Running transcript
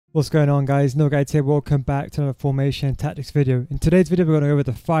What's going on, guys? No Guides here. Welcome back to another formation and tactics video. In today's video we're going to go over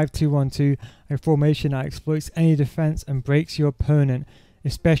the 5-2-1-2, a formation that exploits any defense and breaks your opponent,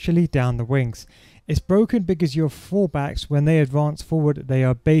 especially down the wings. It's broken because your fullbacks, when they advance forward, they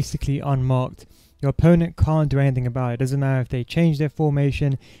are basically unmarked. Your opponent can't do anything about it. It doesn't matter if they change their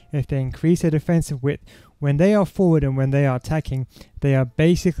formation, if they increase their defensive width. When they are forward and when they are attacking, they are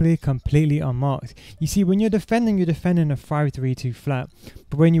basically completely unmarked. You see, when you're defending a 5-3-2 flat.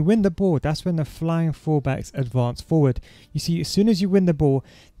 But when you win the ball, that's when the flying fullbacks advance forward. You see, as soon as you win the ball,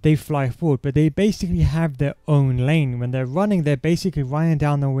 they fly forward. But they basically have their own lane. When they're running, they're basically running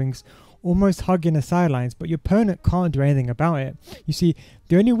down the wings, almost hugging the sidelines, but your opponent can't do anything about it. You see,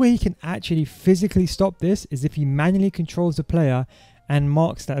 the only way he can actually physically stop this is if he manually controls the player and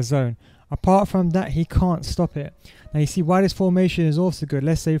marks that zone. Apart from that, he can't stop it. Now you see why this formation is also good.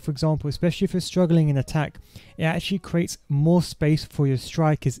 Let's say, for example, especially if you're struggling in attack, it actually creates more space for your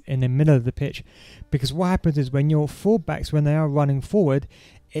strikers in the middle of the pitch. Because what happens is when your fullbacks, when they are running forward,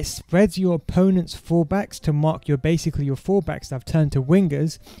 it spreads your opponent's fullbacks to mark your fullbacks that have turned to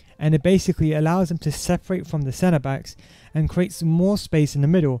wingers, and it basically allows them to separate from the centre backs and creates more space in the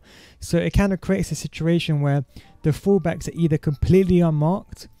middle. So it kind of creates a situation where the fullbacks are either completely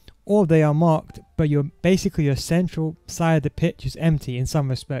unmarked or they are marked, but your central side of the pitch is empty in some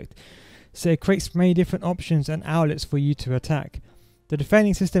respect. So it creates many different options and outlets for you to attack. The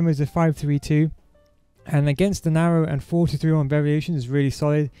defending system is a 5-3-2, and against the narrow and 4-2-3-1 variation is really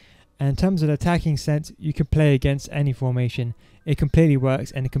solid. And in terms of the attacking sense, you can play against any formation. It completely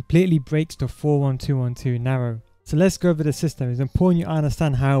works and it completely breaks the 4-1-2-1-2 narrow. So let's go over the system. It's important you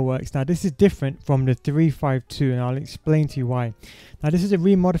understand how it works. Now this is different from the 3-5-2 and I'll explain to you why. Now this is a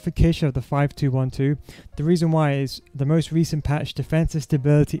remodification of the 5-2-1-2. The reason why is the most recent patch, defensive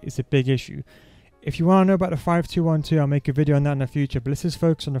stability is a big issue. If you want to know about the 5-2-1-2, I'll make a video on that in the future, but let's just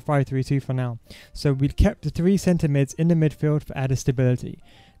focus on the 5-3-2 for now. So we kept the 3 centre mids in the midfield for added stability.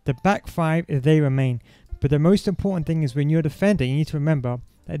 The back 5, they remain. But the most important thing is when you're defending, you need to remember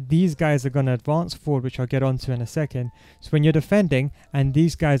that these guys are going to advance forward, which I'll get onto in a second. So when you're defending and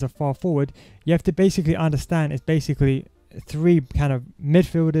these guys are far forward, you have to basically understand it's basically 3 kind of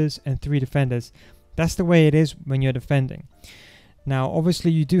midfielders and 3 defenders. That's the way it is when you're defending. Now,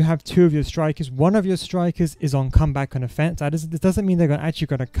 obviously, you do have 2 of your strikers. One of your strikers is on comeback on offense. This doesn't mean they're actually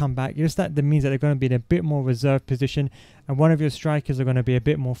going to come back. That means that they're going to be in a bit more reserved position, and one of your strikers are going to be a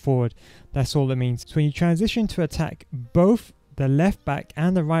bit more forward. That's all it means. So when you transition to attack, both the left back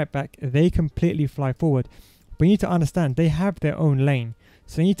and the right back, they completely fly forward. But you need to understand they have their own lane.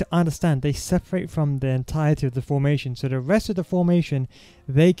 So you need to understand they separate from the entirety of the formation. So the rest of the formation,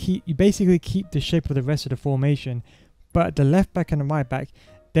 you basically keep the shape of the rest of the formation. But the left back and the right back,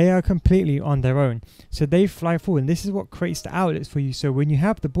 they are completely on their own. So they fly forward. And this is what creates the outlets for you. So when you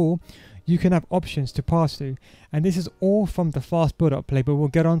have the ball, you can have options to pass through. And this is all from the fast build-up play, but we'll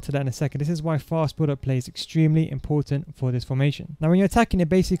get on to that in a second. This is why fast build-up play is extremely important for this formation. Now when you're attacking, it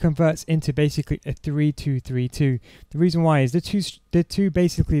basically converts into basically a 3-2-3-2. The reason why is the two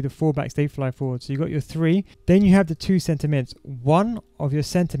basically the fullbacks, they fly forward. So you got your 3, then you have the 2 centre mids. One of your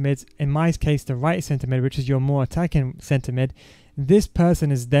centre mids, in my case the right centre mid, which is your more attacking centre mid, this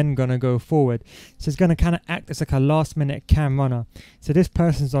person is then going to go forward. So it's going to kind of act as like a last minute cam runner. So this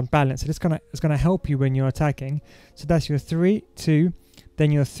person's on balance. So it's going to help you when you're attacking. So that's your 3-2.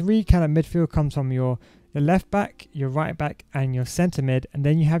 Then your 3 kind of midfield comes from your left back, your right back, and your centre mid. And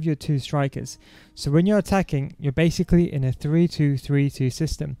then you have your 2 strikers. So when you're attacking, you're basically in a 3-2-3-2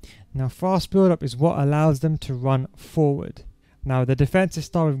 system. Now fast build up is what allows them to run forward. Now the defensive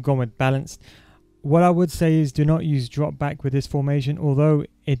style we've gone with balanced. What I would say is do not use drop back with this formation, although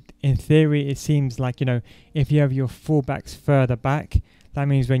in theory it seems like, if you have your fullbacks further back, that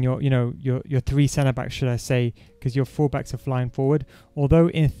means when your 3 centre backs, should I say, because your fullbacks are flying forward. Although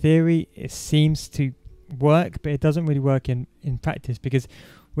in theory it seems to work, but it doesn't really work in practice, because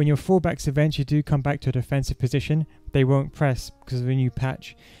when your fullbacks eventually do come back to a defensive position, they won't press because of a new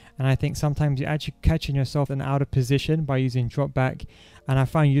patch. And I think sometimes you're actually catching yourself in out of position by using drop back. And I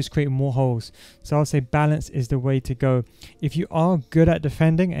find you just create more holes. So I'll say balance is the way to go. If you are good at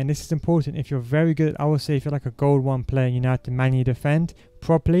defending, and this is important, if you're very good, I would say if you're like a gold 1 player and you know how to manually defend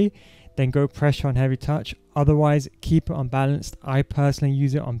properly, then go pressure on heavy touch. Otherwise, keep it unbalanced. I personally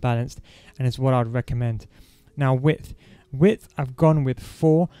use it unbalanced, and it's what I'd recommend. Now width, I've gone with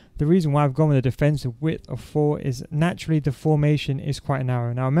 4. The reason why I've gone with a defensive width of 4 is naturally the formation is quite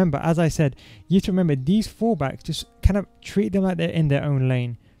narrow. Now remember, as I said, you have to remember these fullbacks, just kind of treat them like they're in their own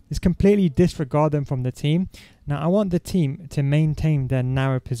lane. Just completely disregard them from the team. Now I want the team to maintain their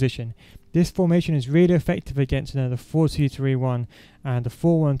narrow position. This formation is really effective against the 4-2-3-1 and the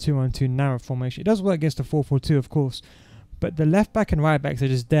 4-1-2-1-2 narrow formation. It does work against the 4-4-2, of course, but the left back and right backs are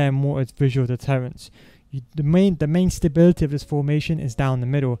just there more as visual deterrents. The main stability of this formation is down the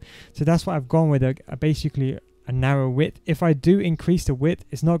middle, so that's why I've gone with basically a narrow width. If I do increase the width,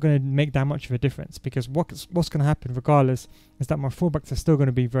 it's not going to make that much of a difference, because what's going to happen regardless is that my fullbacks are still going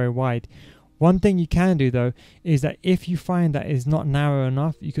to be very wide. One thing you can do though is that if you find that it's not narrow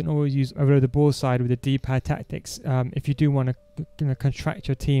enough, you can always use over the ball side with the D-pad tactics. If you do want to contract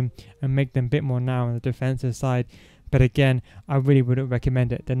your team and make them a bit more narrow on the defensive side. But again, I really wouldn't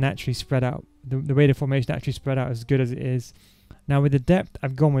recommend it. They're naturally spread out. The way the formation naturally spread out is as good as it is. Now with the depth,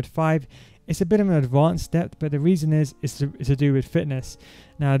 I've gone with 5. It's a bit of an advanced depth, but the reason is to do with fitness.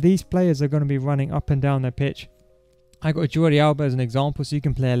 Now these players are going to be running up and down the pitch. I got Jordi Alba as an example, so you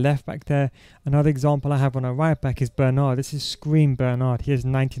can play a left back there. Another example I have on a right back is Bernard. This is Scream Bernard. He has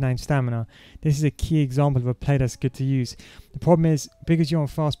 99 stamina. This is a key example of a play that's good to use. The problem is, because you're on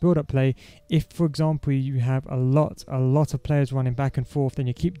fast build-up play, if for example you have a lot of players running back and forth, then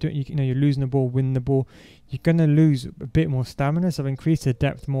you keep doing, you're losing the ball, winning the ball, you're gonna lose a bit more stamina. So I've increased the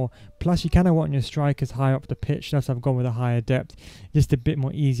depth more. Plus, you kind of want your strikers high up the pitch. Thus, I've gone with a higher depth, just a bit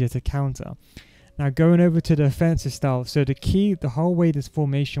more easier to counter. Now going over to the offensive style, so the whole way this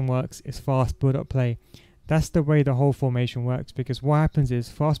formation works is fast build-up play. That's the way the whole formation works, because what happens is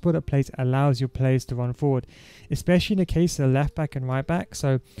fast build-up plays allows your players to run forward, especially in the case of the left back and right back.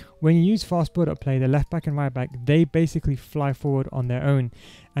 So when you use fast build-up play, the left back and right back, they basically fly forward on their own,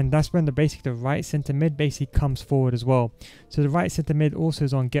 and that's when the right centre mid basically comes forward as well. So the right centre mid also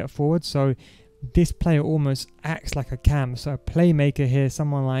is on get forward, so this player almost acts like a cam. So a playmaker here,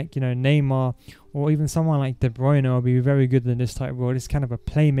 someone like Neymar, or even someone like De Bruyne will be very good in this type of role. It's kind of a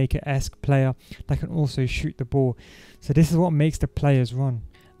playmaker-esque player that can also shoot the ball. So this is what makes the players run.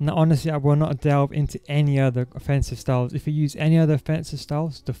 Now honestly, I will not delve into any other offensive styles. If you use any other offensive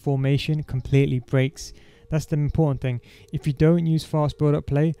styles, the formation completely breaks. That's the important thing. If you don't use fast build-up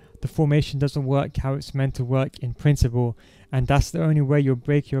play, the formation doesn't work how it's meant to work in principle. And that's the only way you'll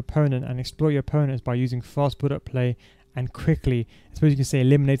break your opponent and exploit your opponent, is by using fast build-up play and quickly, I suppose you can say,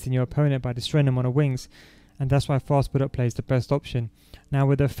 eliminating your opponent by destroying them on the wings. And that's why fast build-up play is the best option. Now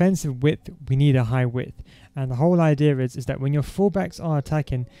with offensive width, we need a high width. And the whole idea is that when your fullbacks are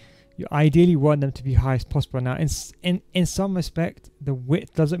attacking, you ideally want them to be high as possible. Now in some respect, the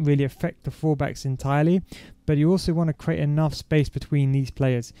width doesn't really affect the fullbacks entirely, but you also want to create enough space between these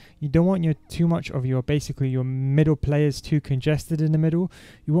players. You don't want too much of your middle players too congested in the middle.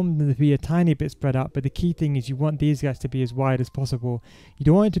 You want them to be a tiny bit spread out, but the key thing is you want these guys to be as wide as possible. You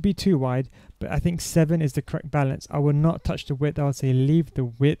don't want it to be too wide, but I think 7 is the correct balance. I would not touch the width. I would say leave the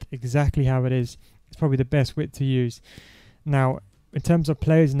width exactly how it is. It's probably the best width to use. Now in terms of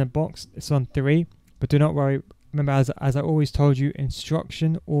players in the box, it's on 3, but do not worry. Remember, as I always told you,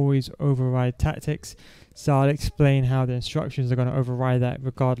 instruction always override tactics. So I'll explain how the instructions are going to override that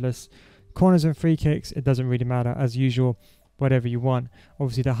regardless. Corners and free kicks, it doesn't really matter. As usual, whatever you want.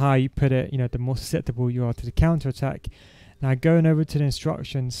 Obviously, the higher you put it, the more susceptible you are to the counter attack. Now going over to the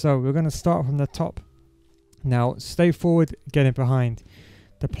instructions. So we're going to start from the top. Now stay forward, get in behind.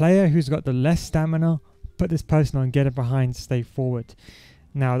 The player who's got the less stamina, put this person on get it behind, stay forward.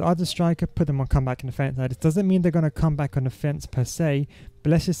 Now the other striker, put them on comeback in defense. Now this doesn't mean they're going to come back on defense per se, but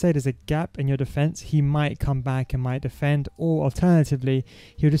let's just say there's a gap in your defense. He might come back and might defend, or alternatively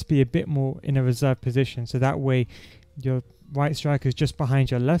he'll just be a bit more in a reserve position, so that way your right striker is just behind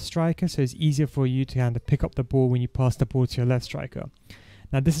your left striker, so it's easier for you to kind of pick up the ball when you pass the ball to your left striker.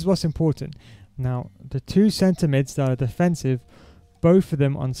 Now this is what's important. Now the 2 centre mids that are defensive, both of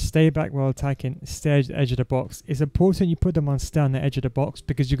them on stay back while attacking, stay at the edge of the box. It's important you put them on stay on the edge of the box,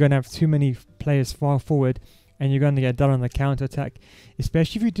 because you're going to have too many players far forward and you're going to get done on the counter attack.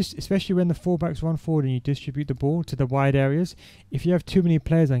 Especially when the fullbacks run forward and you distribute the ball to the wide areas. If you have too many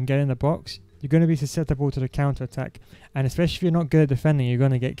players and get in the box, you're going to be susceptible to the counter attack. And especially if you're not good at defending, you're going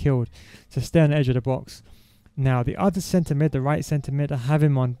to get killed. So stay on the edge of the box. Now the other centre mid, the right centre mid, I have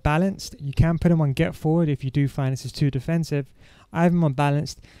him on balanced. You can put him on get forward if you do find this is too defensive. I have him on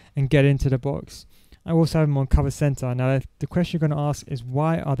balanced and get into the box. I also have him on cover centre. Now the question you're going to ask is,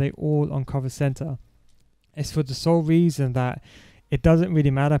 why are they all on cover centre? It's for the sole reason that it doesn't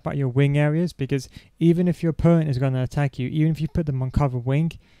really matter about your wing areas, because even if your opponent is going to attack you, even if you put them on cover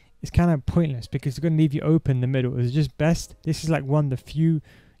wing, it's kind of pointless, because it's going to leave you open in the middle. It's just best. This is like one of the few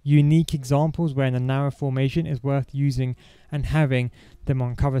unique examples where in a narrow formation is worth using and having them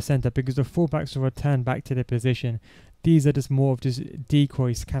on cover centre, because the fullbacks will return back to their position. These are just more of just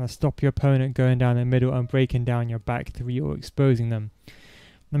decoys to kind of stop your opponent going down the middle and breaking down your back three or exposing them.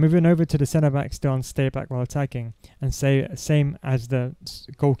 Now moving over to the centre back, still on stay back while attacking, and say same as the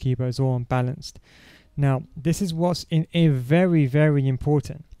goalkeeper, is all unbalanced. Now this is what's very, very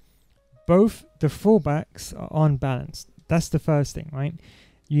important. Both the fullbacks are unbalanced. That's the first thing, right?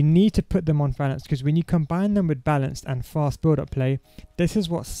 You need to put them on balance, because when you combine them with balanced and fast build-up play, this is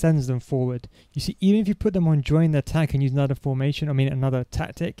what sends them forward. You see, even if you put them on join the attack and use another formation, another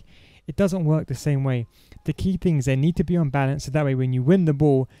tactic, it doesn't work the same way. The key thing is they need to be on balance, so that way when you win the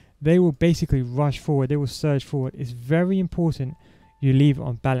ball, they will basically rush forward, they will surge forward. It's very important you leave it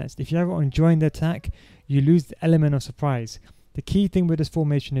on balanced. If you have it on join the attack, you lose the element of surprise. The key thing with this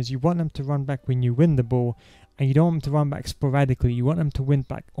formation is you want them to run back when you win the ball, and you don't want them to run back sporadically. You want them to win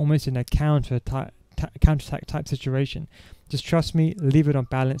back almost in a counter-attack type situation. Just trust me, leave it on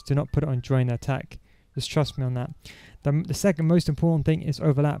balance. Do not put it on join the attack. Just trust me on that. The second most important thing is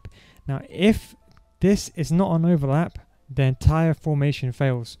overlap. Now, if this is not on overlap, the entire formation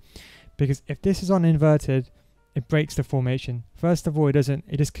fails. Because if this is on inverted, it breaks the formation. First of all,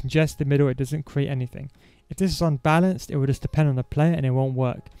 it just congests the middle. It doesn't create anything. If this is unbalanced, it will just depend on the player and it won't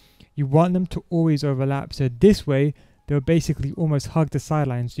work. You want them to always overlap. So this way, they'll basically almost hug the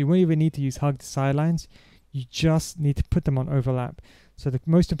sidelines. You won't even need to use hug the sidelines. You just need to put them on overlap. So the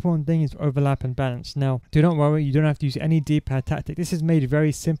most important thing is overlap and balance. Now, do not worry, you don't have to use any D-pad tactic. This is made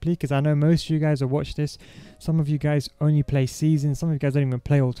very simply, because I know most of you guys will watch this. Some of you guys only play season. Some of you guys don't even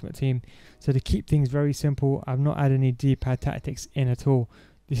play Ultimate Team. So to keep things very simple, I've not added any D-pad tactics in at all.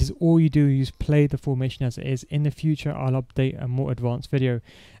 This is all you do, you just play the formation as it is. In the future, I'll update a more advanced video.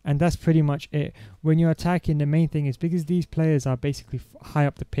 And that's pretty much it. When you're attacking, the main thing is, because these players are basically high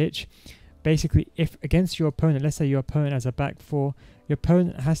up the pitch, basically if against your opponent, let's say your opponent has a back four, your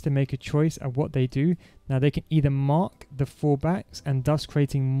opponent has to make a choice of what they do. Now they can either mark the fullbacks and thus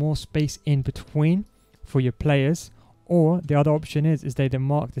creating more space in between for your players, or the other option is they then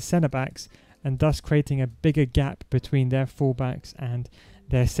mark the centre backs and thus creating a bigger gap between their fullbacks and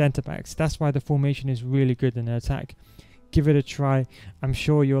their centre backs. That's why the formation is really good in the attack. Give it a try. I'm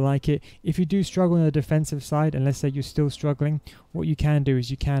sure you'll like it. If you do struggle on the defensive side, and let's say you're still struggling, what you can do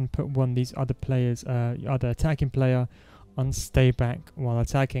is you can put one of these other players, other attacking player, on stay back while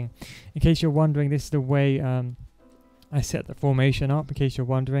attacking. In case you're wondering, this is the way I set the formation up. In case you're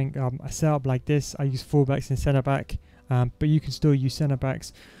wondering, I set up like this. I use fullbacks and centre back, but you can still use centre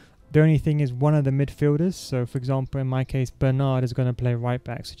backs. The only thing is one of the midfielders, so for example in my case Bernard is going to play right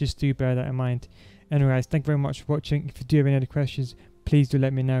back, so just do bear that in mind. Anyway guys, thank you very much for watching. If you do have any other questions, please do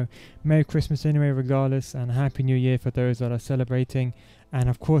let me know. Merry Christmas anyway regardless, and Happy New Year for those that are celebrating. And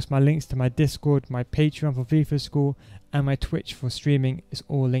of course my links to my Discord, my Patreon for FIFA School, and my Twitch for streaming is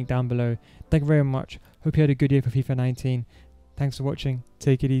all linked down below. Thank you very much. Hope you had a good year for FIFA 19. Thanks for watching.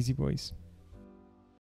 Take it easy boys.